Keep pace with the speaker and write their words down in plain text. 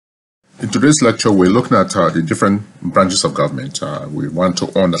In today's lecture, we're looking at the different branches of government. We want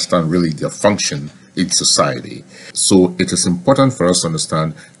to understand really their function in society. So it is important for us to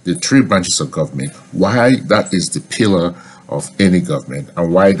understand the three branches of government, why that is the pillar of any government,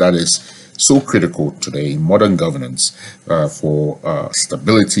 and why that is so critical today in modern governance for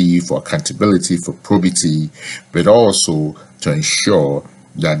stability, for accountability, for probity, but also to ensure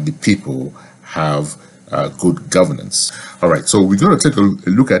that the people have good governance. All right, so we're going to take a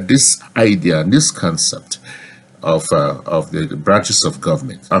look at this idea and this concept of the branches of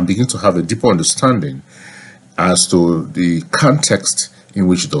government and begin to have a deeper understanding as to the context in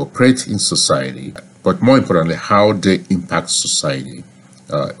which they operate in society, but more importantly, how they impact society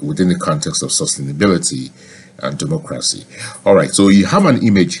within the context of sustainability and democracy. All right, so you have an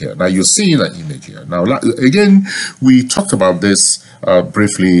image here. Now you're seeing an image here. Now, again, we talked about this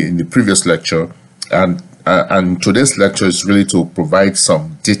briefly in the previous lecture, and today's lecture is really to provide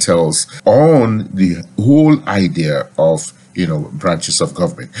some details on the whole idea of branches of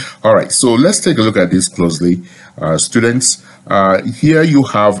government. All right, so let's take a look at this closely, students. Here you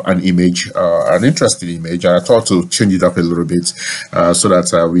have an image, an interesting image, and I thought to change it up a little bit so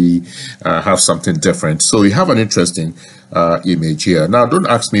that we have something different. So you have an interesting image here. Now, don't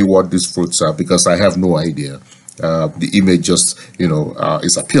ask me what these fruits are because I have no idea. The image just,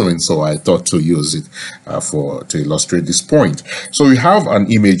 is appealing, so I thought to use it to illustrate this point. So we have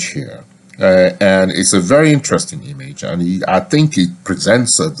an image here, and it's a very interesting image, and I think it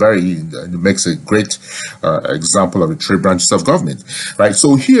presents it makes a great example of the three branches of government, right?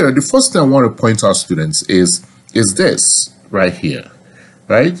 So here, the first thing I want to point out, students, is this right here,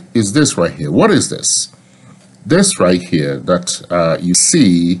 right? Is this right here? What is this? This right here that you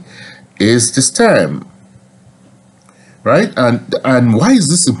see is the stem. Right, and why is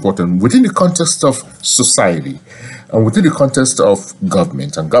this important within the context of society and within the context of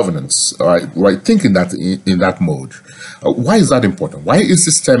government and governance? Right, thinking that in that mode, why is that important? Why is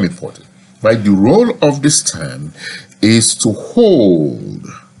this term important? Right, the role of this term is to hold.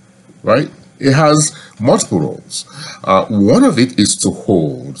 Right, it has multiple roles. One of it is to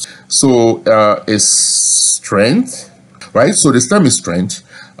hold. So it's strength. Right, so the term is strength.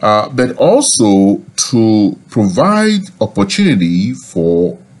 But also to provide opportunity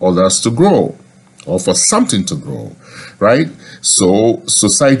for others to grow or for something to grow, right? So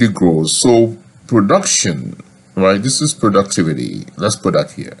society grows. So production, right? This is productivity. Let's put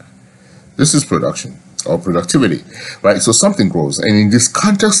that here. This is production or productivity, right? So something grows. And in this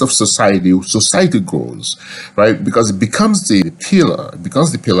context of society grows, right? Because it becomes the pillar,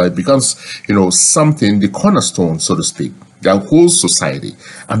 it becomes, something, the cornerstone, so to speak, that holds society.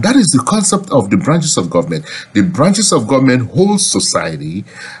 And that is the concept of the branches of government. The branches of government hold society.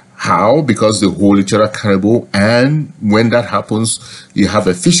 How? Because they hold each other accountable, and when that happens, you have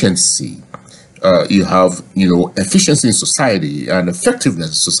efficiency. You have, efficiency in society and effectiveness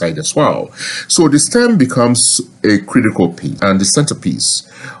in society as well. So this term becomes a critical piece and the centerpiece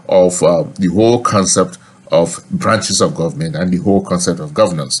of the whole concept of branches of government and the whole concept of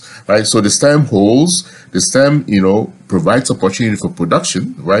governance, right? So the stem holds, the stem, provides opportunity for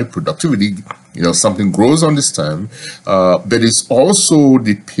production, right? Productivity, something grows on the stem, but it's also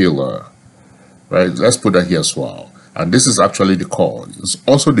the pillar, right? Let's put that here as well. And this is actually the core. It's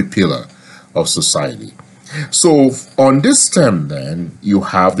also the pillar of society. So on this stem, then, you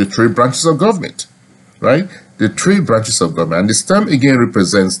have the three branches of government, right? The three branches of government. And the stem, again,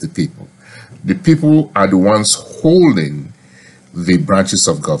 represents the people. The people are the ones holding the branches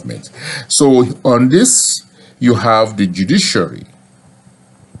of government. So on this, you have the judiciary,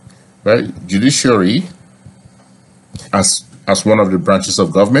 right? Judiciary as one of the branches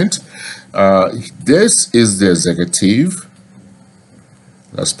of government. This is the executive.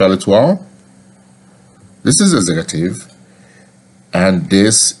 Let's spell it well. This is executive, and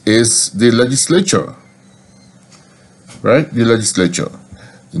this is the legislature, right? The legislature.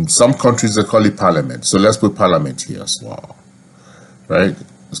 In some countries, they call it parliament. So let's put parliament here as well, right?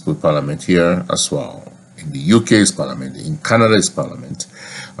 Let's put parliament here as well. In the UK, it's parliament. In Canada, it's parliament.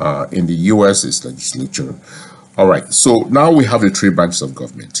 In the US, it's legislature. All right. So now we have the three branches of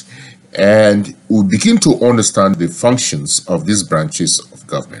government. And we begin to understand the functions of these branches of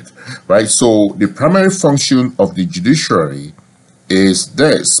government, right? So the primary function of the judiciary is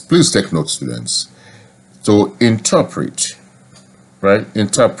this. Please take note, students. So interpret. Right?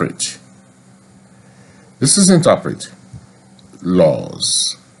 Interpret. This is interpret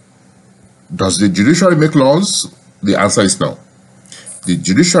laws. Does the judiciary make laws? The answer is no. The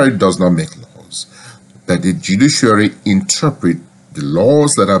judiciary does not make laws, but the judiciary interpret the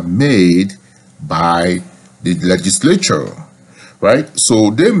laws that are made by the legislature, right?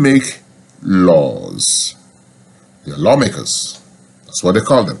 So they make laws. They are lawmakers. That's what they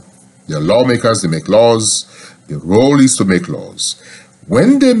call them. They are lawmakers, they make laws. Their role is to make laws.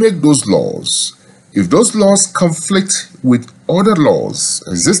 When they make those laws, if those laws conflict with other laws,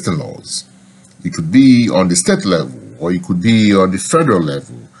 existing laws, it could be on the state level, or it could be on the federal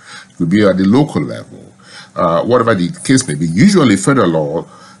level, it could be at the local level, whatever the case may be. Usually federal law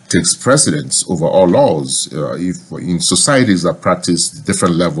takes precedence over all laws if in societies that practice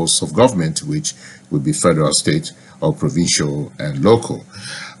different levels of government, which would be federal, state, or provincial and local.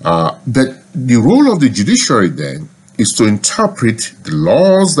 But the role of the judiciary then is to interpret the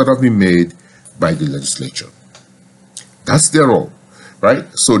laws that have been made by the legislature. That's their role, right?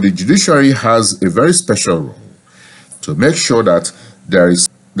 So the judiciary has a very special role to make sure that there is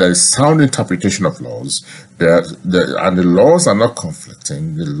sound interpretation of laws, and the laws are not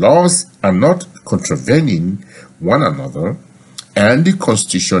conflicting, the laws are not contravening one another, and the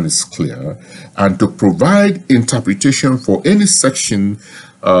Constitution is clear, and to provide interpretation for any section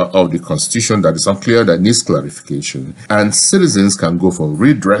of the Constitution that is unclear, that needs clarification, and citizens can go for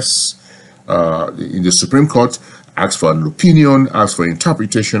redress in the Supreme Court, ask for an opinion, ask for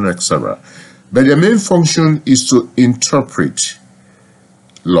interpretation, etc. But their main function is to interpret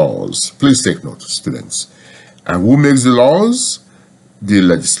laws. Please take note, students. And who makes the laws? The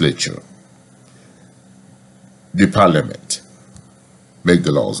legislature, the parliament make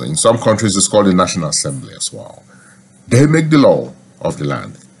the laws. In some countries, it's called the National Assembly as well. They make the law of the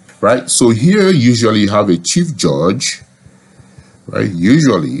land, right? So here, usually you have a chief judge, right?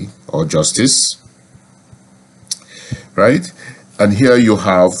 Usually, or justice, right? And here you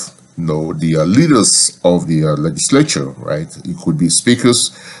have, the leaders of the legislature, right? It could be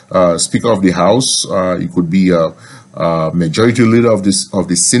speakers, Speaker of the House. It could be a majority leader of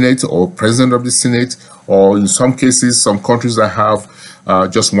the Senate, or president of the Senate, or in some cases, some countries that have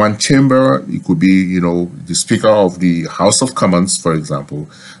just one chamber. It could be, the Speaker of the House of Commons, for example.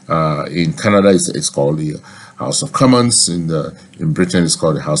 In Canada, it's called the House of Commons. In Britain, it's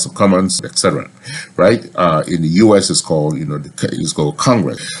called the House of Commons, etc. Right? In the U.S., it's called, it's called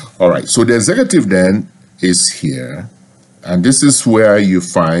Congress. All right. So the executive then is here, and this is where you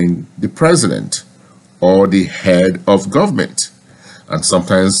find the president or the head of government, and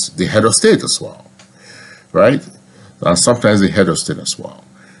sometimes the head of state as well, right? And sometimes the head of state as well.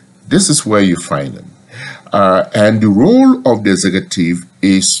 This is where you find them, and the role of the executive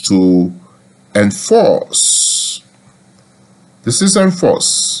is to enforce. This is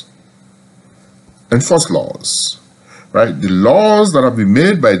enforce laws, right? The laws that have been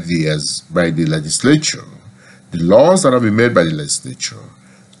made by the legislature, the laws that have been made by the legislature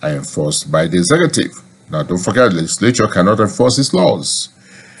are enforced by the executive. Now, don't forget, the legislature cannot enforce its laws,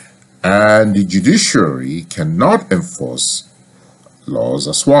 and the judiciary cannot enforce laws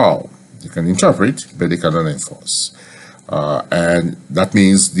as well. They can interpret, but they cannot enforce. And that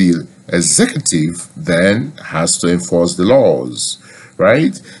means the executive then has to enforce the laws,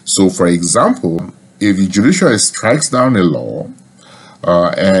 right? So, for example, if the judiciary strikes down a law,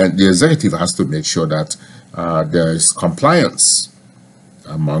 and the executive has to make sure that there is compliance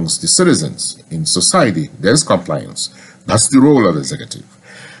amongst the citizens in society. There's compliance. That's the role of the executive,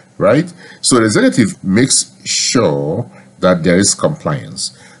 right? So the executive makes sure that there is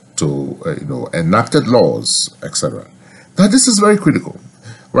compliance to enacted laws, etc. Now, this is very critical,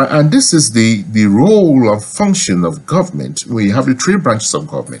 right? And this is the role or function of government when you have the three branches of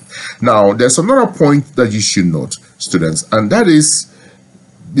government. Now, there's another point that you should note, students, and that is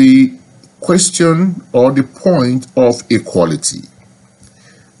the question or the point of equality.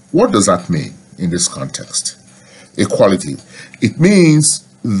 What does that mean in this context? Equality. It means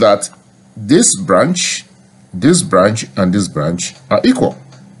that this branch, and this branch are equal.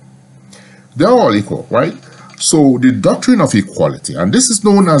 They're all equal, right? So the doctrine of equality, and this is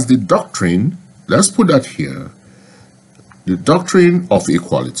known as the doctrine, let's put that here, the doctrine of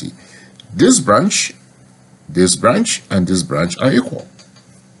equality. This branch, and this branch are equal.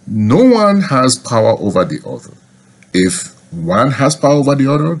 No one has power over the other. If one has power over the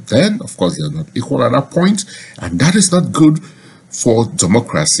other, then of course they are not equal at that point, and that is not good for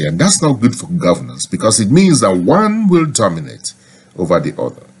democracy, and that's not good for governance, because it means that one will dominate over the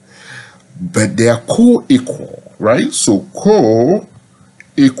other. But they are co-equal, right? So co-equal.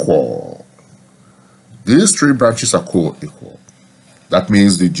 These three branches are co-equal. That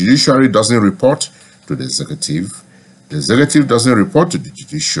means the judiciary doesn't report to the executive doesn't report to the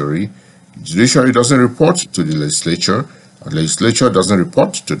judiciary doesn't report to the legislature, and the legislature doesn't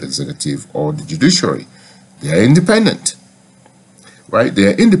report to the executive or the judiciary. They are independent, right? They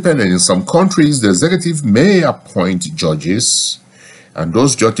are independent. In some countries, the executive may appoint judges and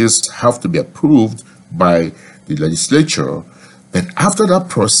those judges have to be approved by the legislature. But after that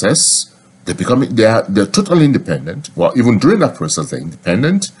process, they're totally independent. Well, even during that process, they're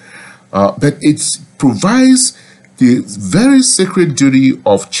independent. But it provides the very sacred duty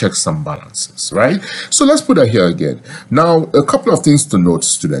of checks and balances, right? So let's put that here again. Now, a couple of things to note,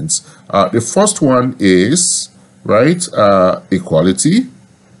 students. The first one is, right, equality,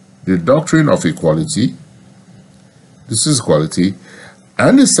 the doctrine of equality. This is equality.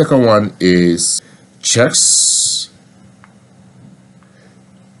 And the second one is checks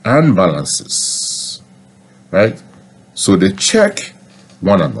and balances, right? So they check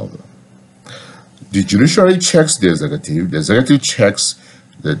one another. The judiciary checks the executive checks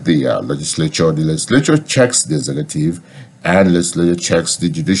the legislature checks the executive, and the legislature checks the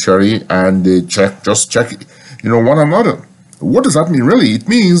judiciary, and they check one another. What does that mean really? It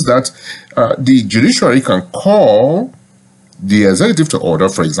means that the judiciary can call the executive to order.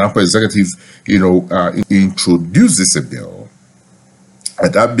 For example, executive introduces a bill,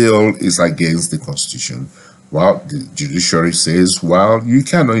 and that bill is against the Constitution. Well, the judiciary says, well, you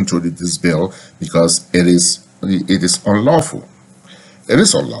cannot introduce this bill because it is unlawful. It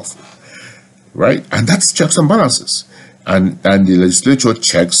is unlawful, right? And that's checks and balances. And the legislature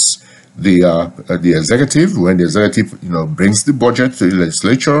checks the executive. When the executive brings the budget to the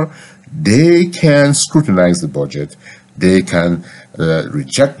legislature, they can scrutinize the budget. They can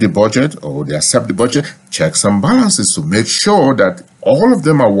reject the budget, or they accept the budget. Checks and balances to make sure that all of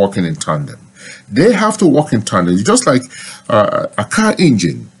them are working in tandem. They have to work in tandem. It's just like a car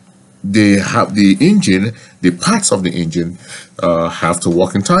engine. They have the engine, the parts of the engine have to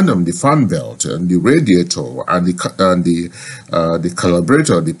work in tandem. The fan belt and the radiator and the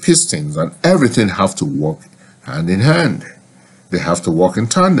carburetor, the pistons, and everything have to work hand in hand. They have to work in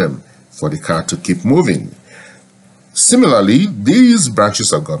tandem for the car to keep moving. Similarly, these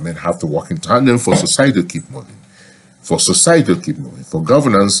branches of government have to work in tandem for society to keep moving. For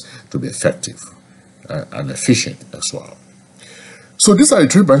governance to be effective and efficient as well. So these are the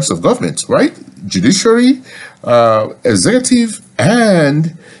three branches of government, right? Judiciary, executive,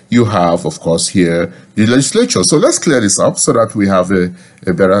 and you have, of course, here the legislature. So let's clear this up so that we have a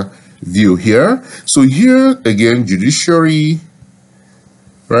better view here. So here again, judiciary,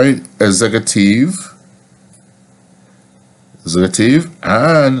 right? Executive,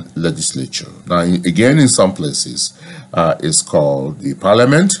 and legislature. Now, again, in some places, it's called the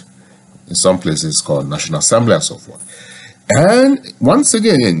parliament. In some places, it's called National Assembly and so forth. And once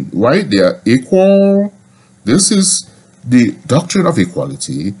again, right, they are equal. This is the doctrine of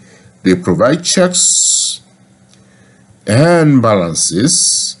equality. They provide checks and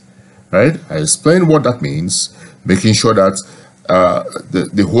balances, right? I explained what that means, making sure that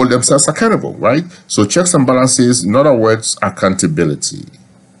they hold themselves accountable, right? So checks and balances, in other words, accountability,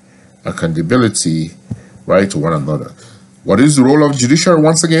 right, to one another. What is the role of judiciary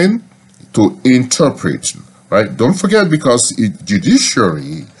once again? To interpret, right? Don't forget, because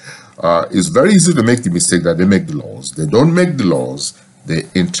judiciary is very easy to make the mistake that they make the laws. They don't make the laws, they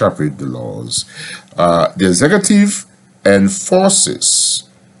interpret the laws. The executive enforces,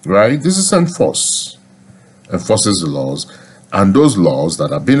 right? This is enforces the laws. And those laws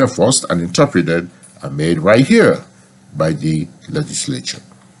that are being enforced and interpreted are made right here by the legislature.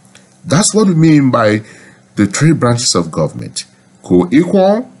 That's what we mean by the three branches of government: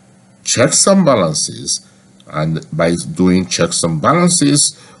 co-equal, checks and balances. And by doing checks and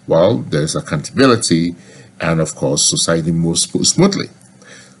balances, well, there's accountability, and of course, society moves smoothly.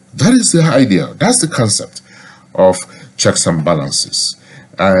 That is the idea. That's the concept of checks and balances.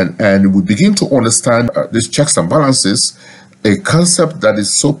 And we begin to understand these checks and balances, a concept that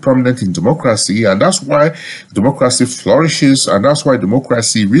is so prominent in democracy, and that's why democracy flourishes, and that's why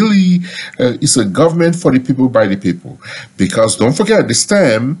democracy really is a government for the people, by the people. Because don't forget, the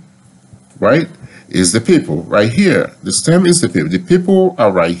stem, right, is the people right here. The stem is the people. The people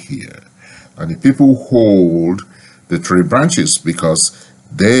are right here. And the people hold the three branches because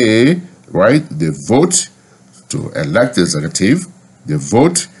they vote to elect the executive, they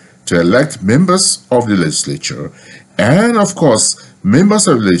vote to elect members of the legislature, and of course, members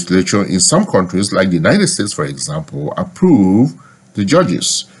of the legislature in some countries, like the United States, for example, approve the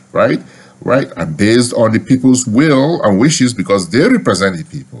judges, right? And based on the people's will and wishes, because they represent the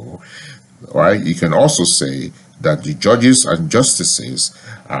people, right? You can also say that the judges and justices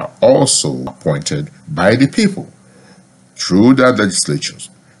are also appointed by the people through their legislatures,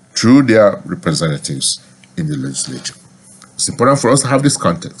 through their representatives in the legislature. It's important for us to have this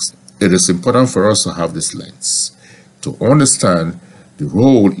context. It is important for us to have this lens to understand the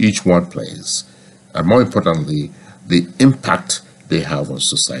role each one plays, and more importantly, the impact they have on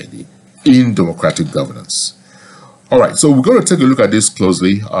society in democratic governance. All right, so we're going to take a look at this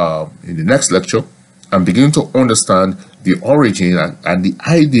closely in the next lecture and begin to understand the origin and the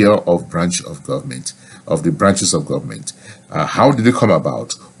idea of branch of government, of the branches of government. How did it come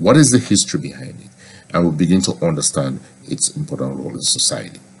about? What is the history behind it? And we'll begin to understand its important role in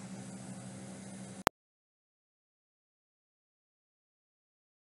society.